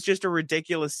tech. It was just a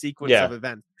ridiculous sequence of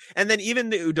events. And then even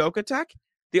the Udoka tech,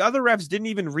 the other refs didn't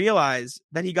even realize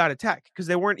that he got a tech because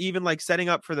they weren't even like setting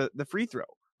up for the free throw.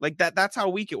 Like that's how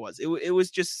weak it was. It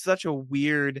was just such a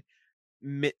weird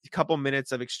couple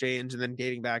minutes of exchange and then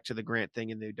dating back to the Grant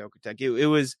thing in the Udoka tech. It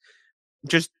was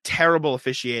just terrible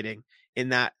officiating in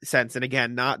that sense. And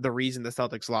again, not the reason the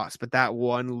Celtics lost, but that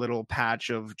one little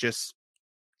patch of just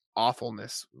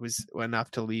awfulness was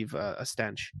enough to leave a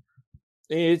stench.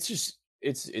 It's just,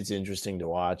 it's interesting to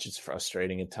watch. It's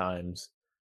frustrating at times.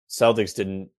 Celtics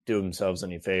didn't do themselves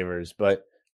any favors, but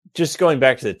just going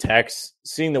back to the text,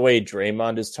 seeing the way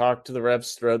Draymond has talked to the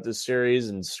refs throughout this series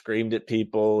and screamed at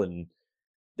people and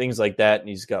things like that, and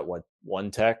he's got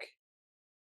one tech.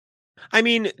 I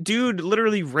mean, dude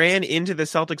literally ran into the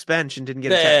Celtics bench and didn't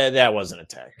get a tech. That wasn't a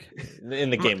tech.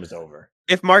 And the game was over.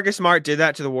 If Marcus Smart did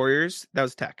that to the Warriors, that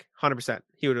was tech. 100%.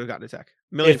 He would have gotten a tech.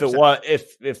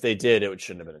 If they did, it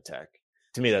shouldn't have been a tech.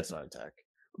 To me, that's not a tech.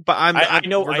 But I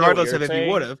know, regardless of if he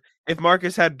would have, if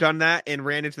Marcus had done that and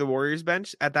ran into the Warriors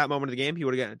bench at that moment of the game, he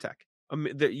would have gotten a tech.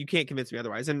 You can't convince me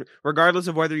otherwise. And regardless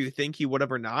of whether you think he would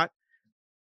have or not,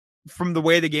 from the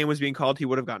way the game was being called, he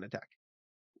would have gotten a tech.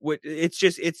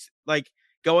 It's like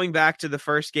going back to the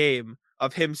first game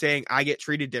of him saying, "I get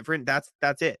treated different."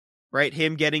 That's it, right?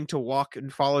 Him getting to walk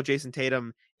and follow Jason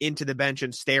Tatum into the bench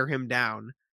and stare him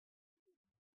down.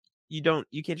 You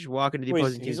can't just walk into the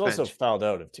opposing team's bench. He's also fouled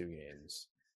out of 2 games.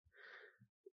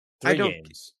 3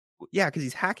 games. Yeah, because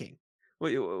he's hacking.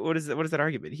 What is that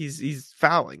argument? He's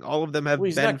fouling. All of them have been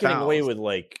he's not getting fouls. away with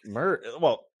like murder.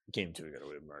 Well, game 2 he got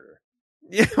away with murder.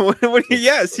 Yeah,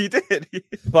 yes, he did.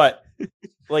 But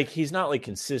like he's not like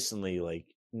consistently like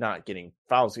not getting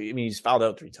fouls. I mean, he's fouled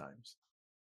out 3 times.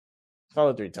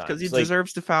 Fouled out 3 Because he times. Like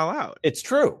deserves to foul out. it's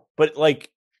true, but like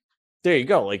there you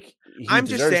go. Like he I'm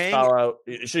just deserves to saying, foul out.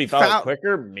 Should he foul out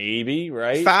quicker? Maybe,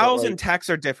 right? But fouls like, and techs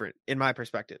are different in my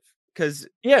perspective. Because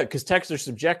yeah, because techs are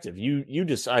subjective. You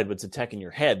decide what's a tech in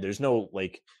your head. There's no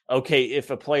like, okay,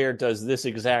 if a player does this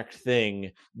exact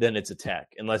thing, then it's a tech,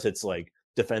 unless it's like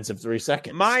defensive 3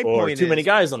 seconds my or point too many is,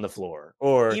 guys on the floor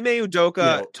or Ime Udoka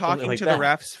something talking like to the that.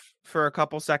 refs for a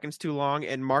couple seconds too long,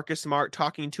 and Marcus Smart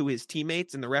talking to his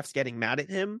teammates, and the refs getting mad at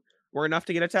him were enough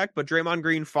to get a tech. But Draymond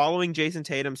Green following Jason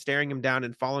Tatum, staring him down,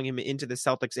 and following him into the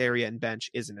Celtics area and bench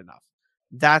isn't enough.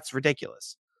 That's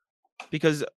ridiculous.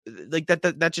 Because like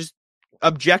that just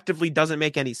objectively doesn't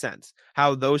make any sense.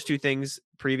 How those two things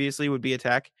previously would be a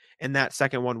tech, and that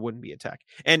second one wouldn't be a tech.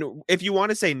 And if you want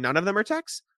to say none of them are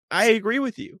techs, I agree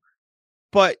with you.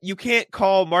 But you can't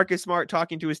call Marcus Smart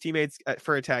talking to his teammates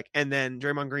for a tech, and then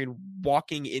Draymond Green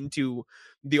walking into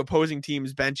the opposing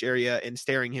team's bench area and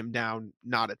staring him down,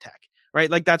 not a tech,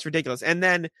 right? Like that's ridiculous. And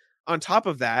then on top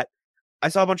of that, I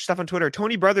saw a bunch of stuff on Twitter.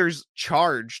 Tony Brothers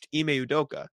charged Ime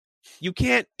Udoka. You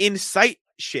can't incite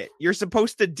shit. You're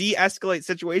supposed to de-escalate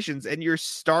situations, and you're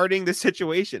starting the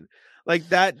situation like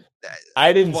that.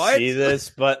 I didn't What? see this,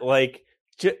 but like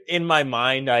in my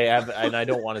mind, I have, and I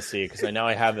don't want to see it because I know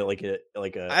I have it like a.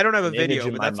 I don't have a an video, image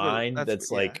in but my that's mind what,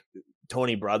 that's yeah. like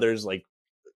Tony Brothers like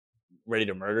ready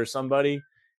to murder somebody,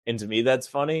 and to me that's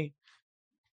funny.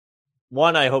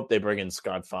 One, I hope they bring in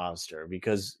Scott Foster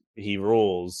because he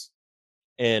rules,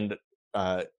 and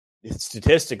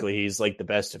statistically he's like the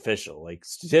best official. Like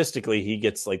statistically, he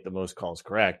gets like the most calls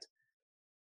correct.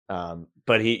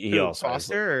 But he Who, also has,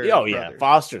 Foster or oh yeah, Brothers?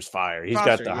 Foster's fire.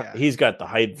 Foster, He's got the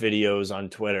hype videos on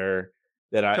Twitter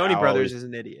that Tony I Brothers always is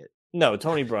an idiot. no.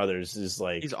 Tony Brothers is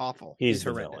like He's awful. He's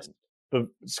the horrendous. villain.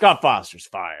 But Scott Foster's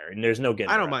fire, and there's no getting.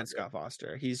 I don't around mind it. Scott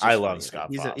Foster. He's just I funny. love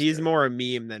Scott Foster. He's more a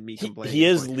meme than me complaining. He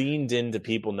has leaned into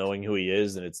people knowing who he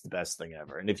is, and it's the best thing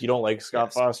ever. And if you don't like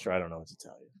Scott Foster, I don't know what to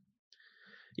tell you.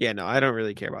 Yeah, no, I don't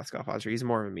really care about Scott Foster. He's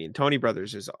more of a meme. Tony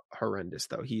Brothers is horrendous,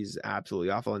 though. He's absolutely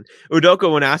awful. And Udoka,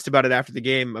 when asked about it after the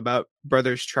game, about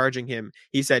Brothers charging him,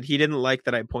 he said he didn't like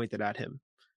that I pointed at him.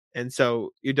 And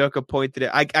so Udoka pointed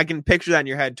it. I can picture that in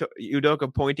your head.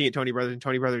 Udoka pointing at Tony Brothers and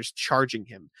Tony Brothers charging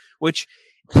him, which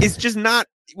is just not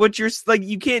what you're like.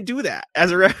 You can't do that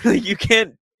as a ref. Like, you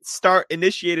can't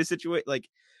initiate a situation like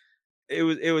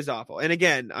it was awful. And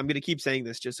again, I'm going to keep saying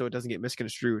this just so it doesn't get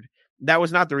misconstrued. That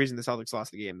was not the reason the Celtics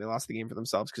lost the game. They lost the game for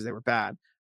themselves because they were bad.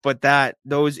 But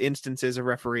those instances of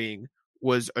refereeing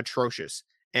was atrocious.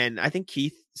 And I think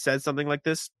Keith said something like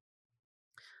this.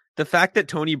 The fact that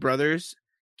Tony Brothers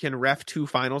can ref 2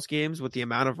 finals games with the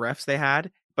amount of refs they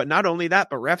had, but not only that,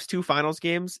 but refs 2 finals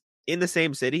games in the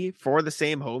same city for the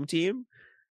same home team.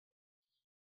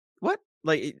 What?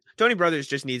 Like, Tony Brothers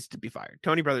just needs to be fired.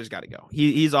 Tony Brothers got to go.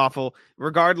 He's awful,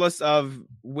 regardless of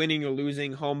winning or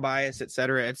losing, home bias,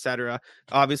 etc., etc.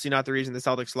 Obviously, not the reason the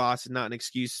Celtics lost, and not an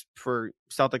excuse for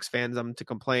Celtics fans to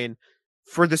complain.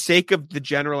 For the sake of the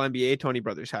general NBA, Tony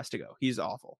Brothers has to go. He's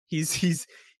awful. He's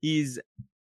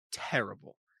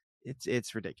terrible.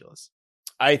 It's ridiculous.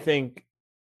 I think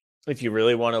if you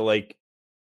really want to like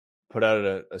put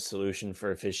out a solution for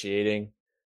officiating,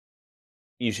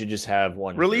 you should just have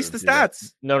one release the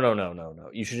stats. No.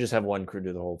 You should just have one crew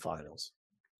do the whole finals.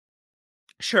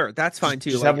 Sure, that's fine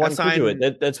too. Just like, have one crew do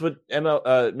it. That's what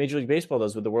Major League Baseball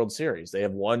does with the World Series. They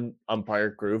have one umpire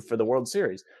crew for the World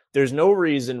Series. There's no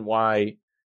reason why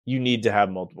you need to have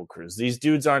multiple crews. These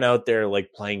dudes aren't out there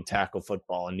like playing tackle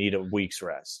football and need a week's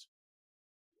rest.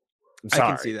 I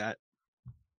can see that.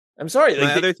 I'm sorry.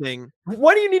 My other thing.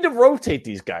 What do you need to rotate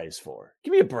these guys for?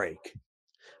 Give me a break.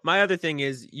 My other thing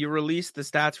is you release the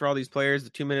stats for all these players, the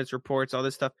 2 minutes reports, all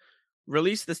this stuff.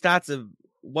 Release the stats of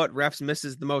what refs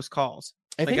misses the most calls.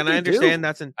 I understand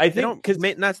that's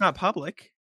that's not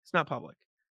public. It's not public.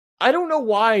 I don't know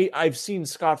why I've seen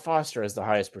Scott Foster as the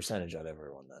highest percentage out of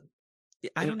everyone.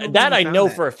 Then I don't know that I know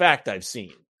for a fact. I've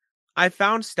seen. I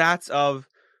found stats of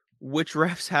which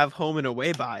refs have home and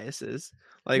away biases.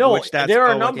 Like, no, which stats, there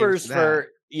are numbers for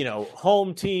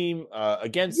home team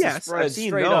against the spread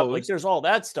straight up. Like there's all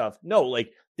that stuff. No,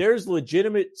 like there's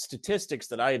legitimate statistics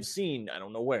that I have seen. I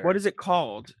don't know where. What is it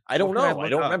called? I don't know. I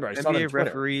don't remember. I saw it on Twitter.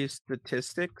 Referee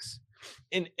statistics.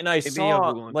 And I saw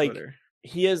like Twitter.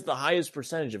 He has the highest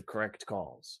percentage of correct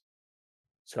calls.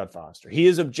 Scott Foster. He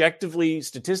is objectively,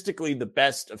 statistically the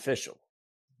best official.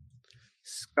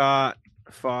 Scott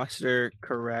Foster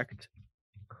correct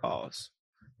calls.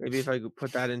 Maybe if I could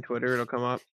put that in Twitter, it'll come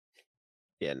up.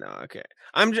 Yeah, no, okay.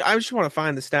 I just want to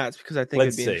find the stats because I think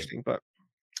Let's it'd be see. interesting. But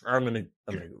I'm gonna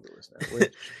Google this now.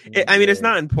 Which I mean, it's NBA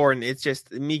not important. It's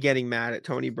just me getting mad at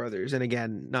Tony Brothers, and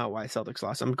again, not why Celtics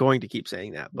lost. I'm going to keep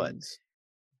saying that, but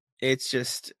it's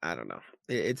just I don't know.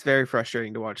 It's very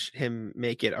frustrating to watch him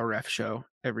make it a ref show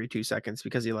every 2 seconds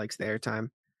because he likes the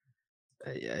airtime.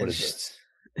 Yeah, What it's is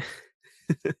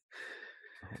just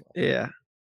yeah,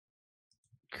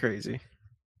 crazy.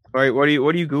 All right, what are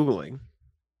you googling?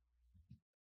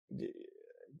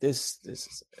 This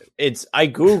is it's. I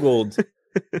googled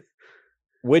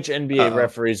which NBA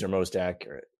referees are most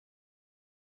accurate.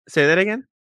 Say that again.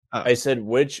 Oh. I said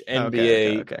which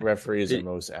NBA okay. referees are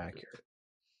most accurate.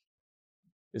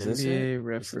 Is this NBA it?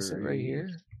 referee. Is this it right here?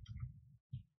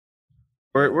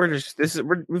 We're just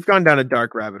we've gone down a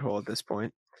dark rabbit hole at this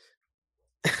point.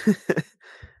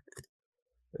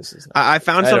 This is. I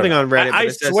found something on Reddit. I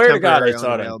swear to God, I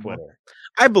saw it on Twitter.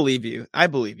 I believe you.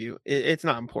 It's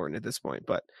not important at this point,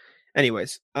 but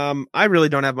anyways, I really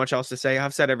don't have much else to say.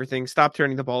 I've said everything. Stop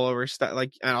turning the ball over. Stop,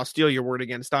 and I'll steal your word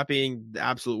again. Stop being the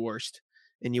absolute worst,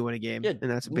 and you win a game. Yeah,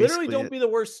 and that's literally basically don't be the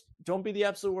worst. Don't be the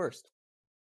absolute worst.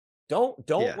 Don't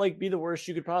be the worst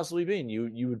you could possibly be, and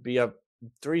you would be up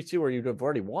 3-2, or you'd have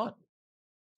already won.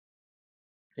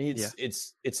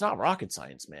 It's not rocket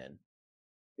science, man.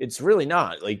 It's really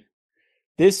not. Like,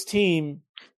 this team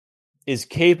is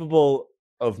capable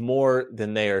of more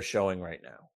than they are showing right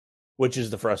now, which is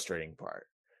the frustrating part.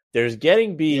 There's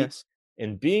getting beat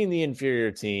and being the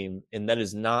inferior team, and that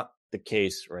is not the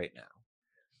case right now.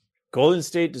 Golden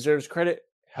State deserves credit.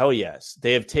 Hell yes.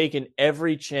 They have taken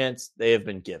every chance they have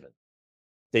been given.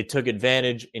 They took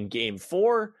advantage in Game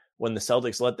 4 when the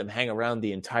Celtics let them hang around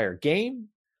the entire game.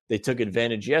 They took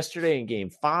advantage yesterday in Game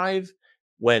 5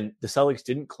 when the Celtics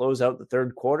didn't close out the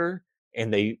third quarter,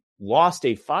 and they lost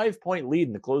a 5-point lead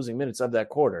in the closing minutes of that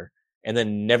quarter and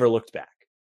then never looked back.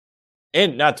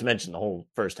 And not to mention the whole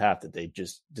first half that they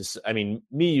just I mean,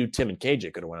 me, you, Tim, and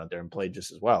KJ could have went out there and played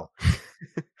just as well.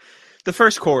 The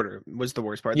first quarter was the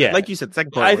worst part. Yeah. Like you said, the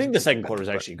second quarter. I think the second quarter was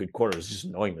actually a good quarter. It was just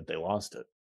annoying that they lost it.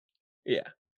 Yeah.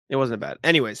 It wasn't bad.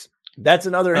 Anyways. That's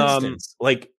another instance.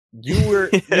 Like, you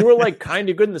were like kind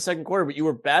of good in the second quarter, but you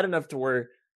were bad enough to where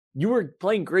you were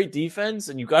playing great defense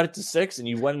and you got it to 6 and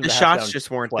you went into the half shots down just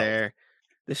weren't 12. there.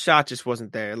 The shot just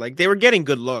wasn't there. Like, they were getting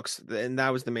good looks, and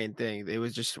that was the main thing. It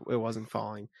wasn't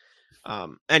falling.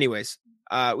 Anyways,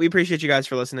 we appreciate you guys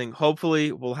for listening.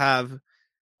 Hopefully we'll have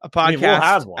a podcast we'll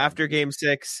have one after Game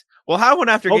 6. We'll have one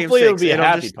after Hopefully Game 6. It'll be a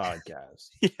happy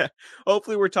podcast. Yeah.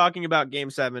 Hopefully we're talking about Game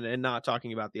 7 and not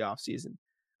talking about the off season.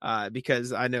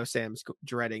 Because I know Sam's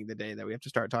dreading the day that we have to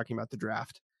start talking about the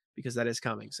draft, because that is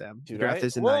coming, Sam. The draft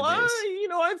is in 9 days.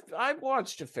 I've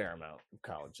watched a fair amount of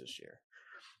college this year.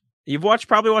 You've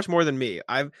probably watched more than me.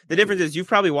 The difference is you've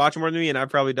probably watched more than me, and I've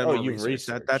probably done more research.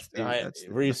 That's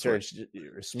research.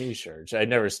 Research. I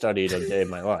never studied a day of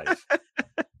my life.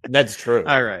 That's true.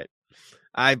 All right,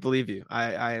 I believe you.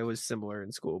 I was similar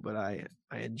in school, but I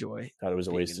enjoy. Thought it was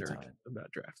a waste of time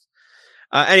about drafts.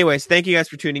 Anyways, thank you guys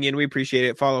for tuning in. We appreciate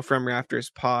it. Follow From Rafters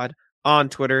Pod on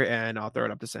Twitter, and I'll throw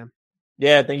it up to Sam.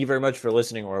 Yeah, thank you very much for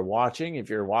listening or watching. If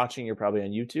you're watching, you're probably on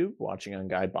YouTube, watching on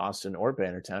Guy Boston or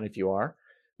Bannertown. If you are,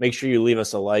 make sure you leave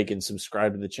us a like and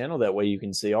subscribe to the channel. That way you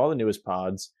can see all the newest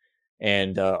pods,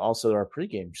 and also our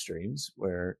pregame streams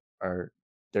where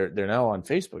they're now on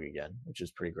Facebook again, which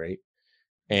is pretty great.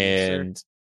 And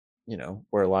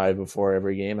we're live before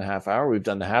every game a half hour. We've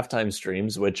done the halftime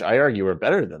streams, which I argue are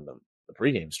better than the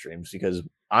pregame streams, because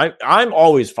I'm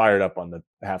always fired up on the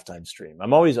halftime stream.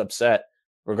 I'm always upset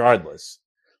regardless.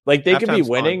 Like, they could be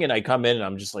winning and I come in and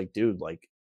I'm just like, dude, like,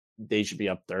 they should be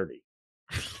up 30.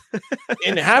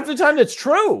 And half the time that's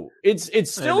true. It's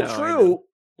still true.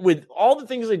 With all the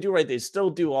things they do right, they still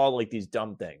do all like these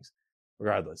dumb things.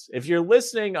 Regardless, if you're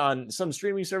listening on some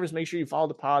streaming service, make sure you follow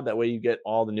the pod. That way you get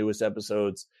all the newest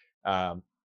episodes.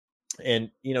 And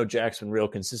Jack's been real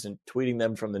consistent tweeting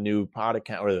them from the new pod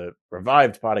account, or the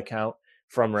revived pod account,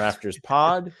 From Rafters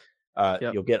Pod.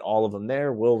 Yep. You'll get all of them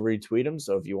there. We'll retweet them.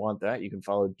 So if you want that, you can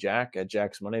follow Jack at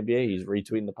Jack's Money NBA. He's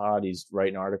retweeting the pod. He's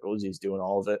writing articles. He's doing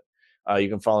all of it. You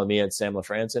can follow me at Sam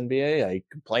LaFrance NBA. I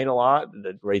complain a lot,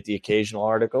 write the occasional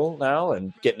article now,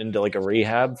 and getting into like a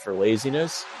rehab for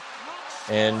laziness.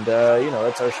 And,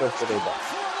 that's our show for today.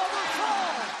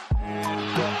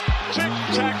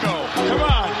 Tic-tac-toe.